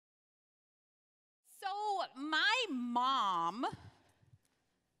my mom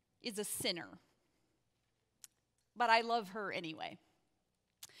is a sinner, but I love her anyway.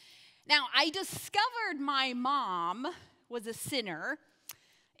 Now, I discovered my mom was a sinner.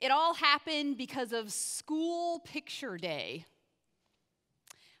 It all happened because of school picture day.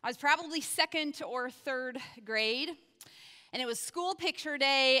 I was probably second or third grade, and it was school picture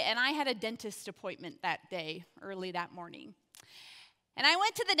day, and I had a dentist appointment that day, early that morning. And I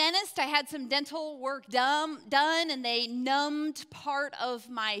went to the dentist. I had some dental work done, and they numbed part of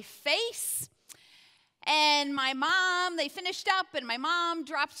my face. And they finished up, and my mom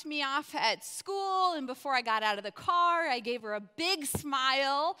dropped me off at school. And before I got out of the car, I gave her a big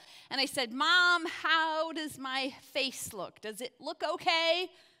smile. And I said, "Mom, how does my face look? Does it look okay?"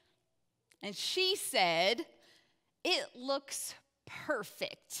 And she said, "It looks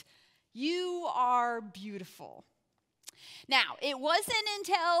perfect. You are beautiful." Now, it wasn't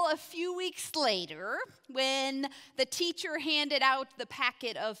until a few weeks later, when the teacher handed out the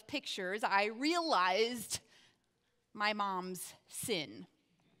packet of pictures, I realized my mom's sin.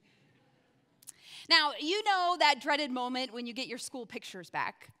 Now, you know that dreaded moment when you get your school pictures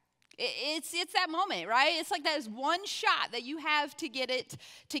back. It's that moment, right? It's like that one shot that you have to get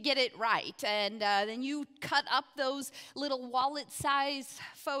it right. And then you cut up those little wallet-sized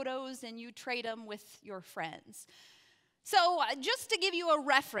photos and you trade them with your friends. So just to give you a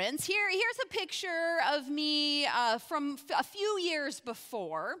reference, here's a picture of me from a few years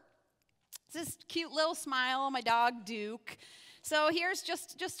before. It's this cute little smile, my dog Duke. So here's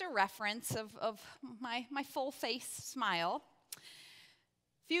just a reference of my full face smile.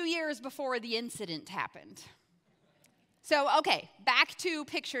 A few years before the incident happened. So, okay, back to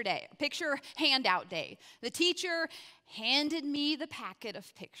picture handout day. The teacher handed me the packet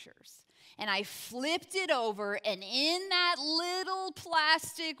of pictures. And I flipped it over, and in that little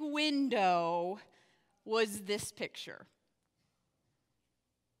plastic window was this picture.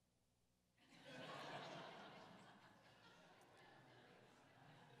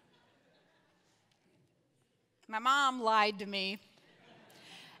 My mom lied to me.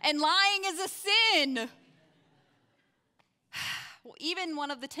 And lying is a sin. Well, even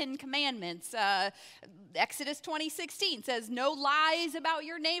one of the 10 Commandments, Exodus 20:16 says, "No lies about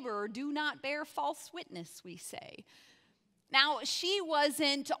your neighbor, or do not bear false witness," we say. Now, she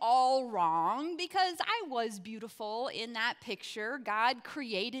wasn't all wrong because I was beautiful in that picture. God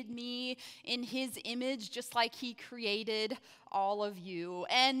created me in his image just like he created all of you.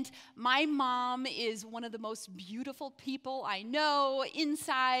 And my mom is one of the most beautiful people I know,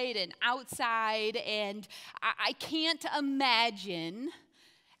 inside and outside. And I can't imagine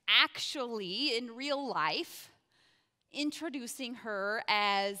actually in real life introducing her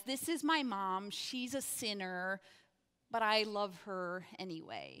as, "This is my mom, she's a sinner, but I love her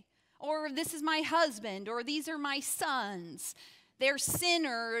anyway." Or, "This is my husband," or, "These are my sons. They're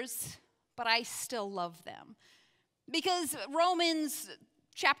sinners, but I still love them." Because Romans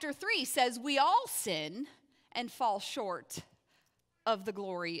chapter 3 says we all sin and fall short of the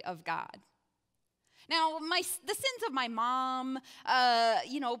glory of God. Now, the sins of my mom,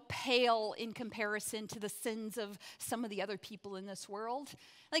 pale in comparison to the sins of some of the other people in this world.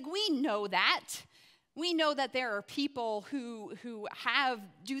 Like, we know that. We know that there are people who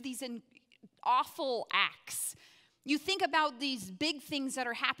do these awful acts. You think about these big things that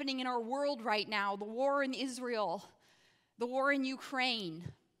are happening in our world right now, the war in Israel, the war in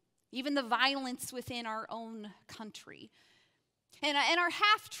Ukraine, even the violence within our own country. And our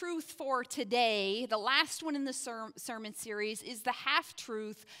half-truth for today, the last one in the sermon series, is the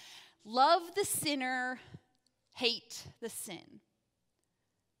half-truth: love the sinner, hate the sin.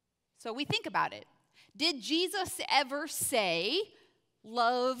 So we think about it. Did Jesus ever say,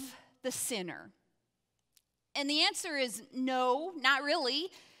 "Love the sinner"? And the answer is no, not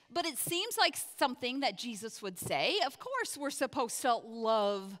really. But it seems like something that Jesus would say. Of course, we're supposed to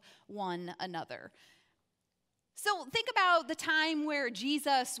love one another. So think about the time where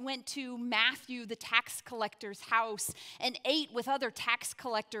Jesus went to Matthew, the tax collector's house, and ate with other tax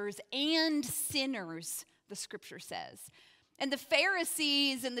collectors and sinners, the scripture says. And the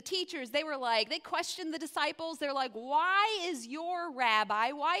Pharisees and the teachers, they questioned the disciples. They're like, "Why is your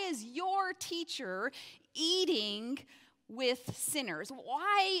rabbi, why is your teacher eating with sinners?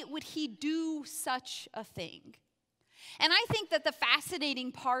 Why would he do such a thing?" And I think that the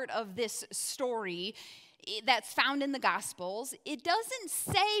fascinating part of this story that's found in the Gospels, it doesn't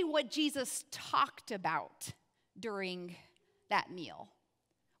say what Jesus talked about during that meal.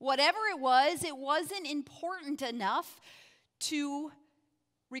 Whatever it wasn't important enough to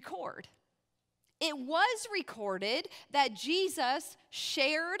record. It was recorded that Jesus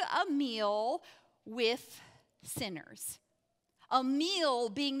shared a meal with sinners. A meal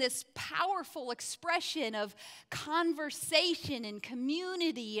being this powerful expression of conversation and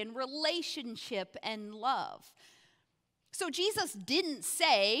community and relationship and love. So Jesus didn't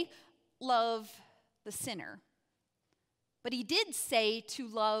say, love the sinner. But he did say to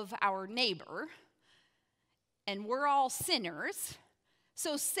love our neighbor. And we're all sinners.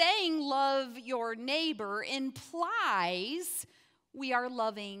 So saying love your neighbor implies we are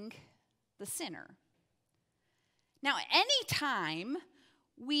loving the sinner. Now, anytime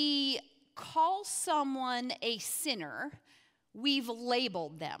we call someone a sinner, we've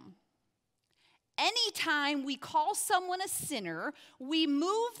labeled them. Anytime we call someone a sinner, we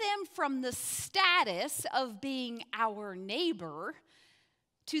move them from the status of being our neighbor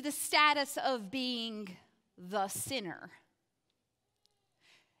to the status of being the sinner.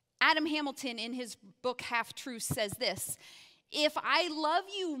 Adam Hamilton, in his book Half-Truths, says this: if I love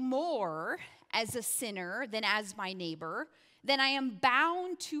you more as a sinner than as my neighbor, then I am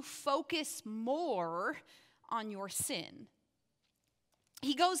bound to focus more on your sin.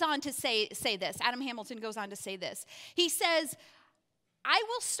 He goes on to say this. Adam Hamilton goes on to say this. He says, I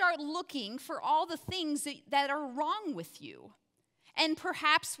will start looking for all the things that are wrong with you. And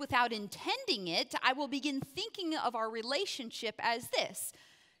perhaps without intending it, I will begin thinking of our relationship as this: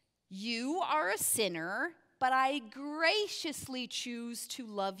 you are a sinner, but I graciously choose to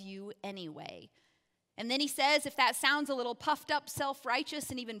love you anyway. And then he says, if that sounds a little puffed up,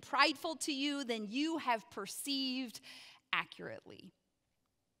 self-righteous, and even prideful to you, then you have perceived accurately.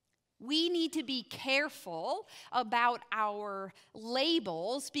 We need to be careful about our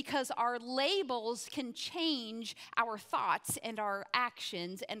labels because our labels can change our thoughts and our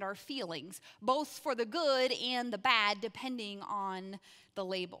actions and our feelings, both for the good and the bad, depending on the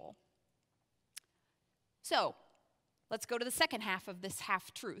label. So, let's go to the second half of this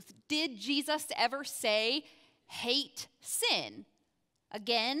half-truth. Did Jesus ever say, hate sin?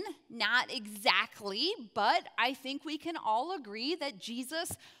 Again, not exactly, but I think we can all agree that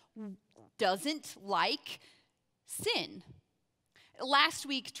Jesus doesn't like sin. Last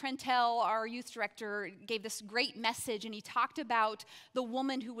week, Trentel, our youth director, gave this great message, and he talked about the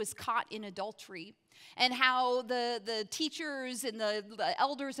woman who was caught in adultery and how the teachers and the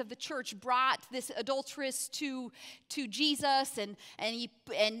elders of the church brought this adulteress to Jesus, and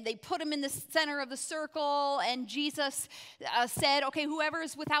they put him in the center of the circle, and Jesus said, okay, whoever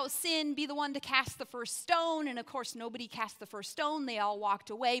is without sin, be the one to cast the first stone. And of course, nobody cast the first stone. They all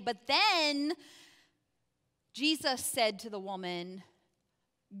walked away. But then Jesus said to the woman,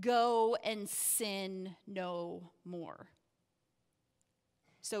 go and sin no more.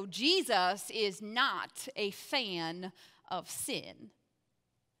 So Jesus is not a fan of sin.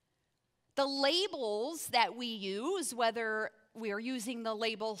 The labels that we use, whether we are using the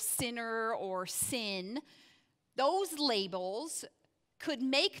label sinner or sin, those labels could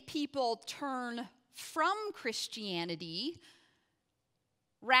make people turn from Christianity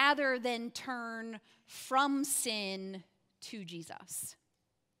rather than turn from sin to Jesus.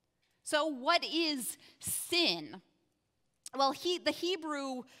 So what is sin? Well, the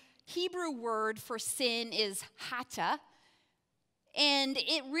Hebrew word for sin is hata, and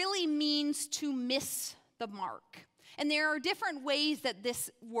it really means to miss the mark. And there are different ways that this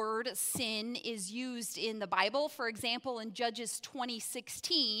word sin is used in the Bible. For example, in Judges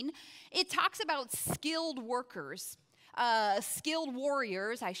 20:16, it talks about skilled workers. Skilled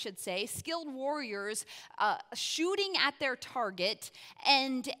warriors shooting at their target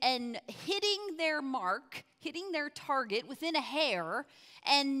and hitting their mark, hitting their target within a hair,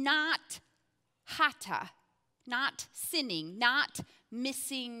 and not hata, not sinning, not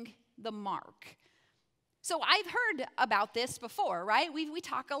missing the mark. So I've heard about this before, right? We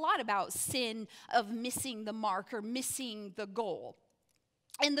talk a lot about sin of missing the mark or missing the goal.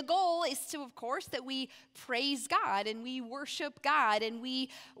 And the goal is to, of course, that we praise God and we worship God and we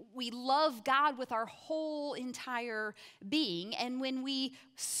love God with our whole entire being. And when we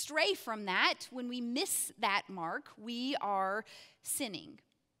stray from that, when we miss that mark, we are sinning.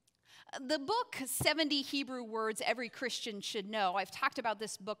 The book, 70 Hebrew Words Every Christian Should Know, I've talked about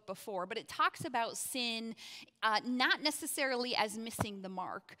this book before, but it talks about sin not necessarily as missing the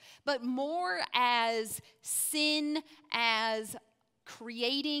mark, but more as sin as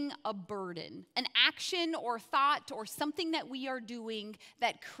creating a burden, an action or thought or something that we are doing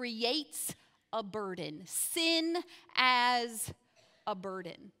that creates a burden. Sin as a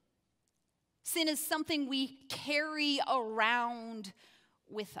burden. Sin is something we carry around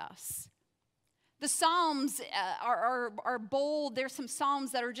with us. The Psalms are bold. There's some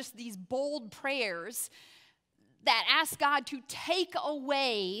Psalms that are just these bold prayers that ask God to take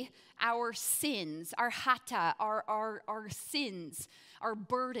away our sins, our hata, our sins, our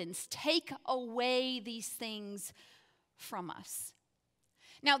burdens. Take away these things from us.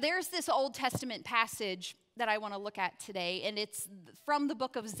 Now, there's this Old Testament passage that I want to look at today, and it's from the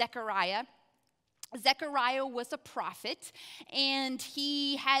book of Zechariah. Zechariah was a prophet, and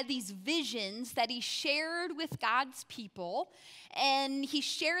he had these visions that he shared with God's people, and he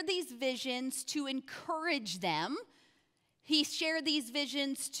shared these visions to encourage them. He shared these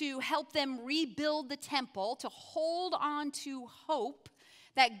visions to help them rebuild the temple, to hold on to hope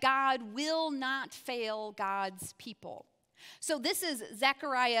that God will not fail God's people. So this is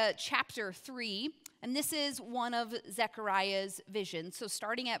Zechariah chapter 3, and this is one of Zechariah's visions. So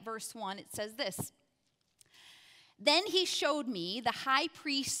starting at verse 1, it says this. Then he showed me the high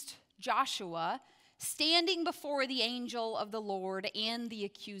priest Joshua standing before the angel of the Lord and the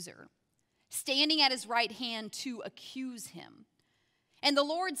accuser, standing at his right hand to accuse him. And the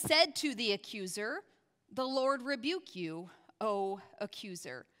Lord said to the accuser, "The Lord rebuke you, O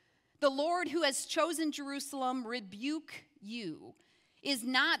accuser. The Lord who has chosen Jerusalem rebuke you. Is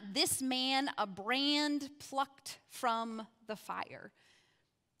not this man a brand plucked from the fire?"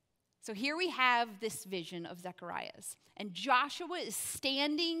 So here we have this vision of Zechariah's. And Joshua is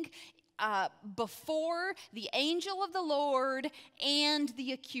standing before the angel of the Lord and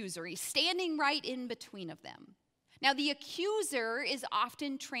the accuser. He's standing right in between of them. Now, the accuser is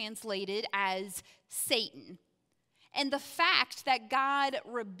often translated as Satan. And the fact that God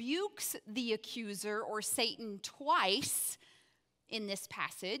rebukes the accuser or Satan twice in this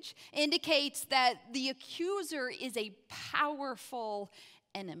passage indicates that the accuser is a powerful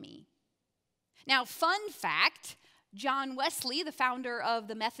enemy. Now, fun fact, John Wesley, the founder of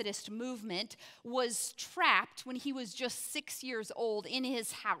the Methodist movement, was trapped when he was just 6 years old in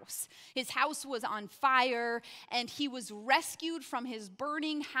his house. His house was on fire, and he was rescued from his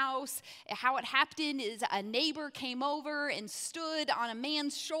burning house. How it happened is a neighbor came over and stood on a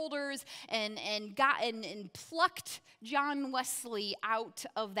man's shoulders and plucked John Wesley out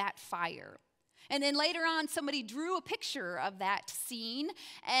of that fire. And then later on, somebody drew a picture of that scene,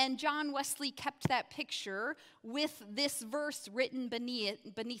 and John Wesley kept that picture with this verse written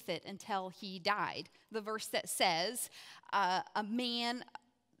beneath it until he died. The verse that says,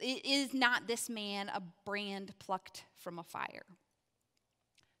 "Is not this man a brand plucked from a fire?"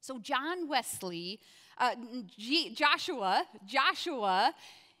 So Joshua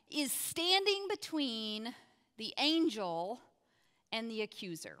is standing between the angel and the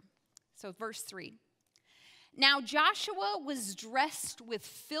accuser. So verse 3. Now Joshua was dressed with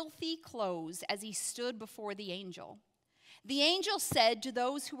filthy clothes as he stood before the angel. The angel said to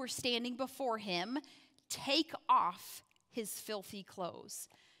those who were standing before him, "Take off his filthy clothes."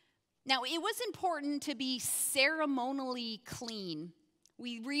 Now it was important to be ceremonially clean.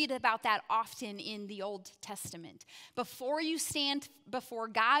 We read about that often in the Old Testament. Before you stand before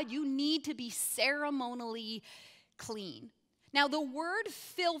God, you need to be ceremonially clean. Now, the word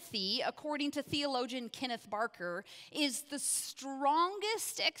filthy, according to theologian Kenneth Barker, is the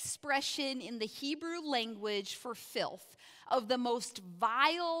strongest expression in the Hebrew language for filth, of the most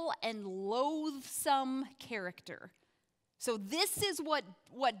vile and loathsome character. So this is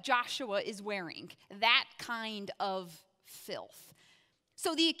what Joshua is wearing, that kind of filth.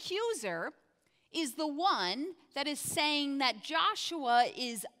 So the accuser is the one that is saying that Joshua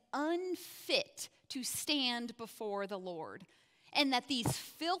is unfit to stand before the Lord, and that these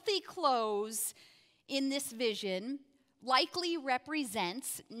filthy clothes in this vision likely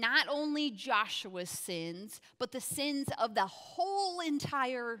represents not only Joshua's sins, but the sins of the whole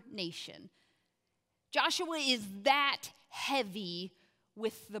entire nation. Joshua is that heavy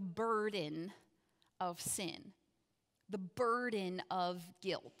with the burden of sin, the burden of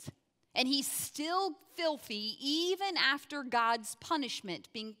guilt. And he's still filthy even after God's punishment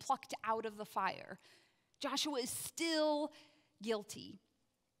being plucked out of the fire. Joshua is still guilty.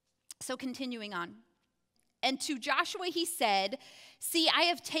 So continuing on. And to Joshua he said, "See, I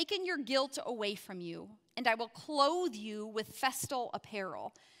have taken your guilt away from you, and I will clothe you with festal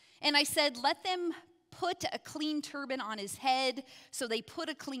apparel." And I said, "Let them put a clean turban on his head." So they put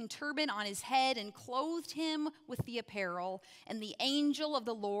a clean turban on his head and clothed him with the apparel, and the angel of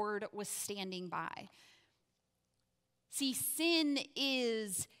the Lord was standing by. See, sin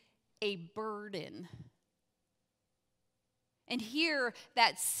is a burden. And here,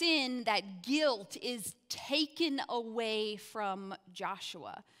 that sin, that guilt is taken away from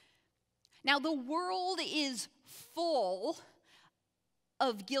Joshua. Now, the world is full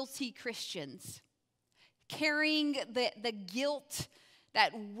of guilty Christians, carrying the guilt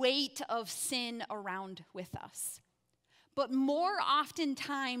that weight of sin around with us. But more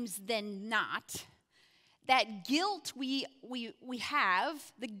oftentimes than not, that guilt we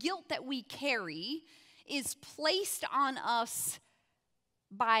have, the guilt that we carry, is placed on us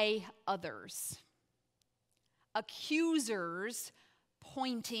by others. Accusers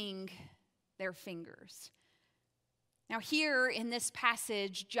pointing their fingers. Now, here in this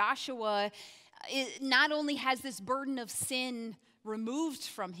passage, Joshua not only has this burden of sin removed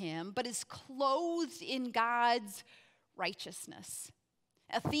from him, but is clothed in God's righteousness.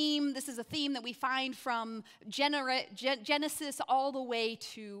 This is a theme that we find from Genesis all the way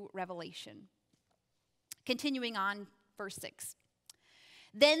to Revelation. Continuing on, verse 6.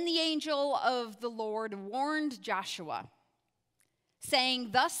 Then the angel of the Lord warned Joshua,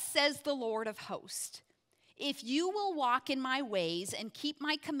 saying, "Thus says the Lord of hosts, if you will walk in my ways and keep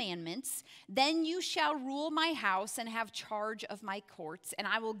my commandments, then you shall rule my house and have charge of my courts, and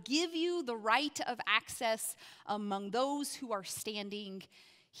I will give you the right of access among those who are standing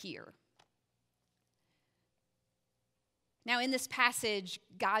here." Now, in this passage,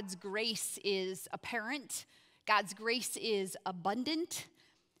 God's grace is apparent. God's grace is abundant.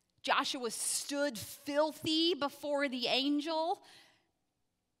 Joshua stood filthy before the angel,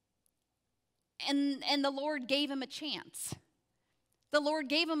 and the Lord gave him a chance. The Lord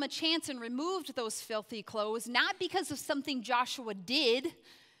gave him a chance and removed those filthy clothes, not because of something Joshua did,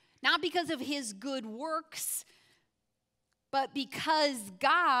 not because of his good works, but because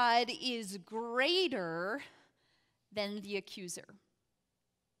God is greater than the accuser.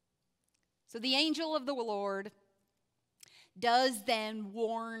 So the angel of the Lord does then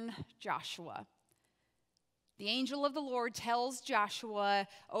warn Joshua. The angel of the Lord tells Joshua,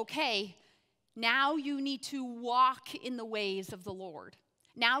 okay, now you need to walk in the ways of the Lord.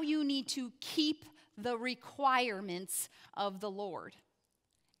 Now you need to keep the requirements of the Lord.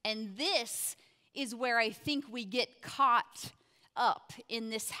 And this is where I think we get caught up in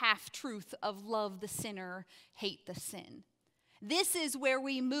this half-truth of love the sinner, hate the sin. This is where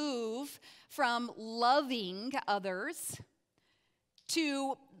we move from loving others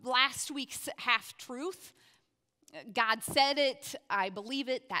to last week's half-truth. God said it, I believe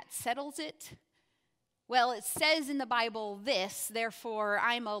it, that settles it. Well, it says in the Bible this, therefore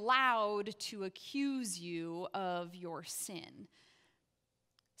I'm allowed to accuse you of your sin.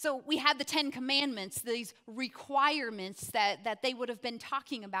 So we have the 10 Commandments, these requirements that they would have been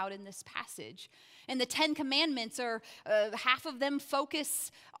talking about in this passage. And the 10 Commandments are, half of them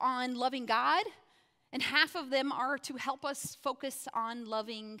focus on loving God, and half of them are to help us focus on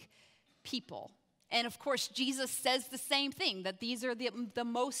loving people. And of course, Jesus says the same thing, that these are the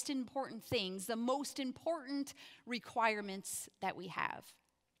most important things, the most important requirements that we have.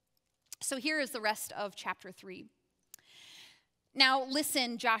 So here is the rest of chapter 3. Now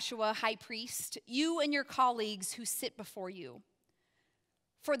listen, Joshua, high priest, you and your colleagues who sit before you,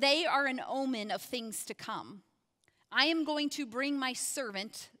 for they are an omen of things to come. I am going to bring my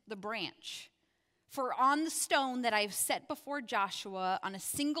servant, the branch. For on the stone that I have set before Joshua, on a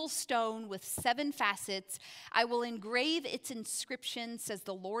single stone with 7 facets, I will engrave its inscription, says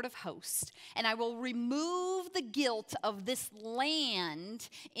the Lord of hosts, and I will remove the guilt of this land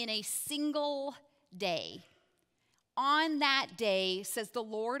in a single day. On that day, says the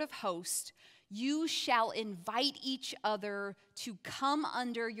Lord of hosts, you shall invite each other to come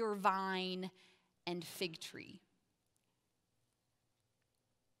under your vine and fig tree.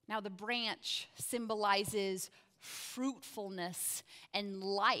 Now, the branch symbolizes fruitfulness and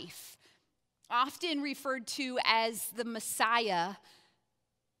life, often referred to as the Messiah.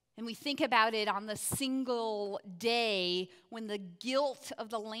 And we think about it on the single day when the guilt of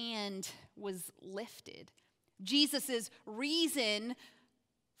the land was lifted. Jesus' reason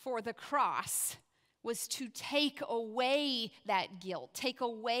for the cross was to take away that guilt, take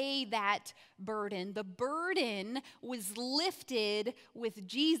away that burden. The burden was lifted with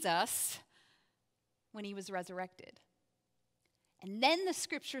Jesus when he was resurrected. And then the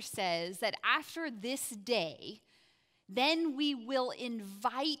scripture says that after this day, then we will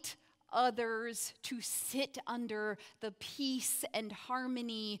invite others to sit under the peace and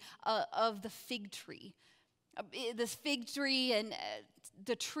harmony of the fig tree. This fig tree and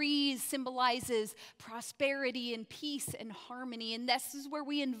the trees symbolizes prosperity and peace and harmony. And this is where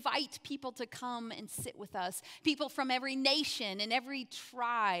we invite people to come and sit with us. People from every nation and every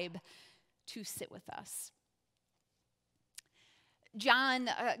tribe to sit with us. John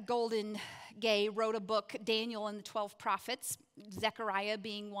Golden Gay wrote a book, Daniel and the 12 Prophets, Zachariah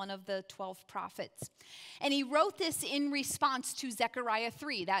being one of the 12 prophets. And he wrote this in response to Zechariah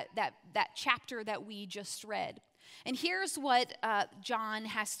 3, that chapter that we just read. And here's what John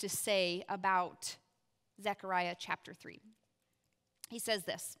has to say about Zechariah chapter 3. He says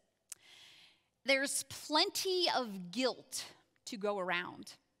this: "There's plenty of guilt to go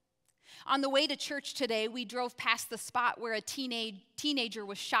around. On the way to church today, we drove past the spot where a teenager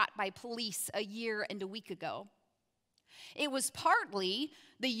was shot by police a year and a week ago. It was partly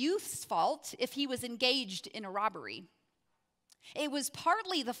the youth's fault if he was engaged in a robbery. It was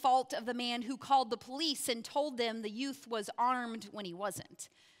partly the fault of the man who called the police and told them the youth was armed when he wasn't.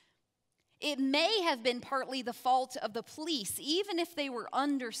 It may have been partly the fault of the police, even if they were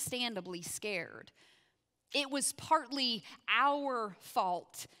understandably scared. It was partly our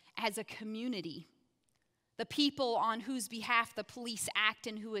fault as a community, the people on whose behalf the police act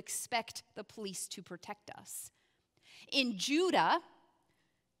and who expect the police to protect us. In Judah,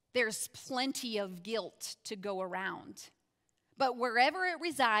 there's plenty of guilt to go around. But wherever it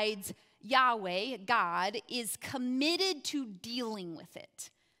resides, Yahweh, God, is committed to dealing with it.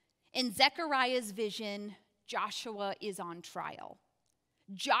 In Zechariah's vision, Joshua is on trial.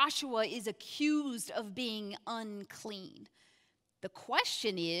 Joshua is accused of being unclean. The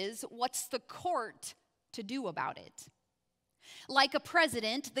question is, what's the court to do about it? Like a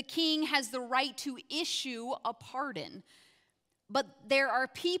president, the king has the right to issue a pardon. But there are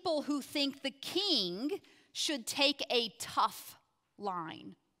people who think the king should take a tough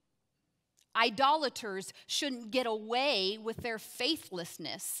line. Idolaters shouldn't get away with their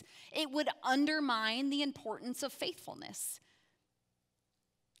faithlessness. It would undermine the importance of faithfulness.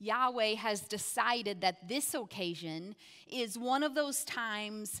 Yahweh has decided that this occasion is one of those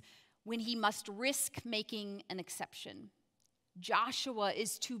times when he must risk making an exception. Joshua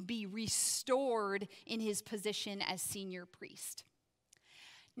is to be restored in his position as senior priest.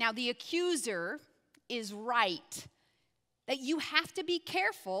 Now, the accuser is right that you have to be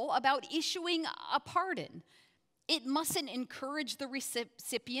careful about issuing a pardon. It mustn't encourage the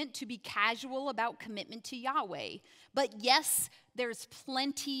recipient to be casual about commitment to Yahweh. But yes, there's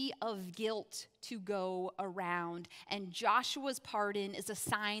plenty of guilt to go around, and Joshua's pardon is a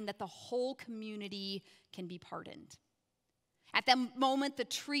sign that the whole community can be pardoned. At that moment, the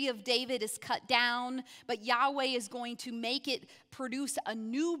tree of David is cut down, but Yahweh is going to make it produce a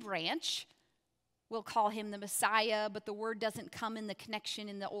new branch. We'll call him the Messiah, but the word doesn't come in the connection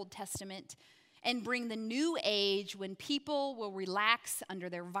in the Old Testament. And bring the new age when people will relax under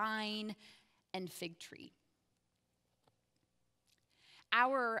their vine and fig tree.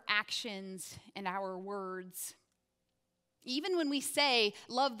 Our actions and our words, even when we say,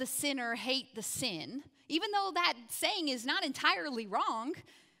 love the sinner, hate the sin, even though that saying is not entirely wrong,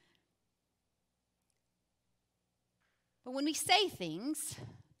 but when we say things,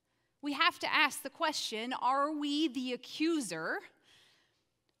 we have to ask the question, are we the accuser?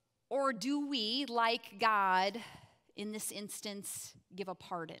 Or do we, like God, in this instance, give a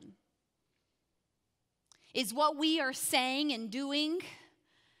pardon? Is what we are saying and doing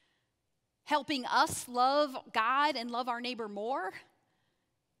helping us love God and love our neighbor more?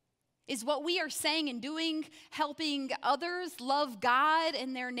 Is what we are saying and doing helping others love God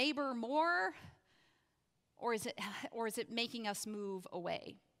and their neighbor more? Or is it making us move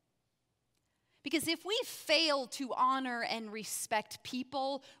away? Because if we fail to honor and respect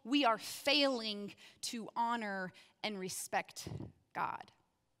people, we are failing to honor and respect God.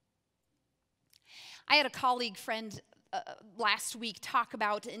 I had a colleague friend last week talk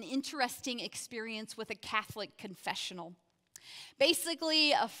about an interesting experience with a Catholic confessional.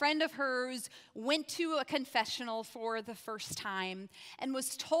 Basically, a friend of hers went to a confessional for the first time and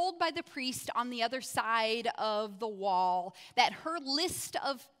was told by the priest on the other side of the wall that her list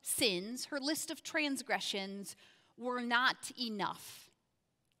of sins, her list of transgressions, were not enough.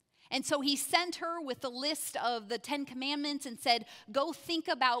 And so he sent her with a list of the 10 Commandments and said, go think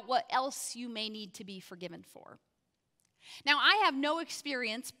about what else you may need to be forgiven for. Now, I have no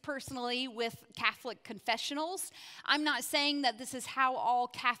experience personally with Catholic confessionals. I'm not saying that this is how all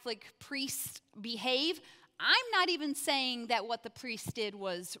Catholic priests behave. I'm not even saying that what the priest did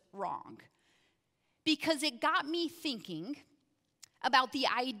was wrong. Because it got me thinking about the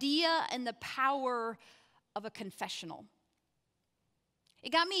idea and the power of a confessional.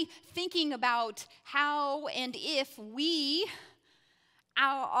 It got me thinking about how and if we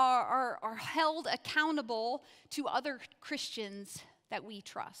are held accountable to other Christians that we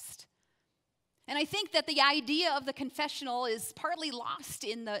trust. And I think that the idea of the confessional is partly lost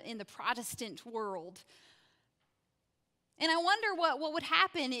in the Protestant world. And I wonder what would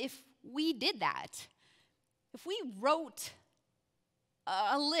happen if we did that. If we wrote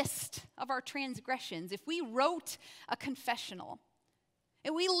a list of our transgressions, if we wrote a confessional,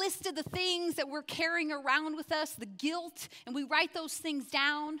 And we listed the things that we're carrying around with us, the guilt, and we write those things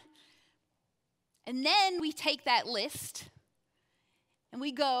down. And then we take that list and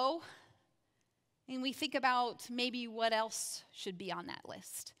we go and we think about maybe what else should be on that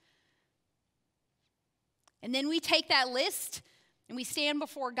list. And then we take that list and we stand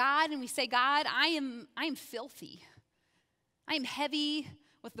before God and we say, God, I am filthy. I am heavy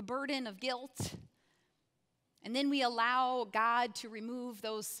with the burden of guilt. And then we allow God to remove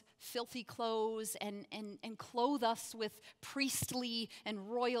those filthy clothes and clothe us with priestly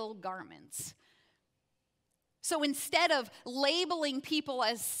and royal garments. So instead of labeling people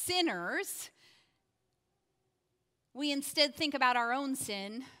as sinners, we instead think about our own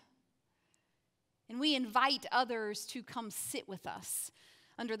sin, and we invite others to come sit with us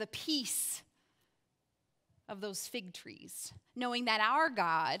under the peace of those fig trees, knowing that our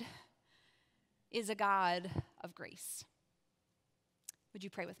God is a God of grace. Would you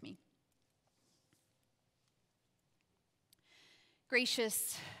pray with me?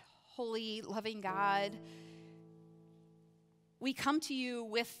 Gracious, holy, loving God, we come to you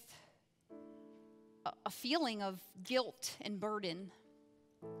with a feeling of guilt and burden.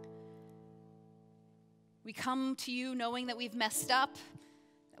 We come to you knowing that we've messed up,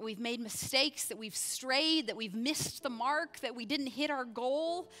 that we've made mistakes, that we've strayed, that we've missed the mark, that we didn't hit our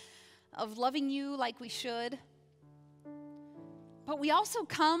goal of loving you like we should. But we also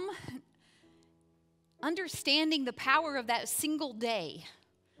come understanding the power of that single day,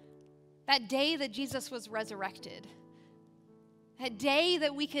 that day that Jesus was resurrected, that day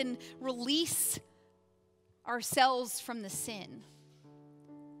that we can release ourselves from the sin,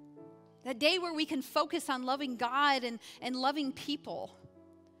 that day where we can focus on loving God and loving people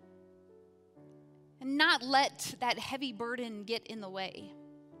and not let that heavy burden get in the way.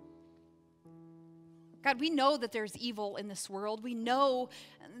 God, we know that there's evil in this world. We know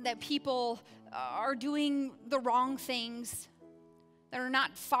that people are doing the wrong things, that are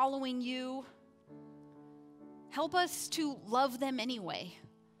not following you. Help us to love them anyway.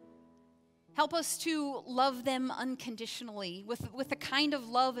 Help us to love them unconditionally with the kind of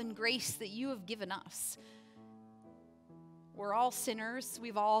love and grace that you have given us. We're all sinners.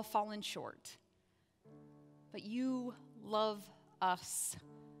 We've all fallen short. But you love us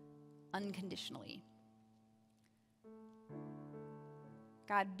unconditionally.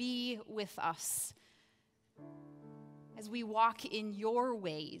 God, be with us as we walk in your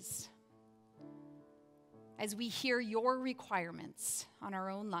ways, as we hear your requirements on our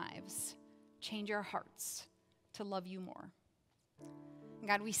own lives. Change our hearts to love you more. And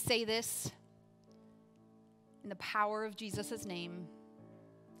God, we say this in the power of Jesus' name.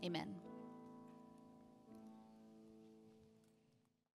 Amen.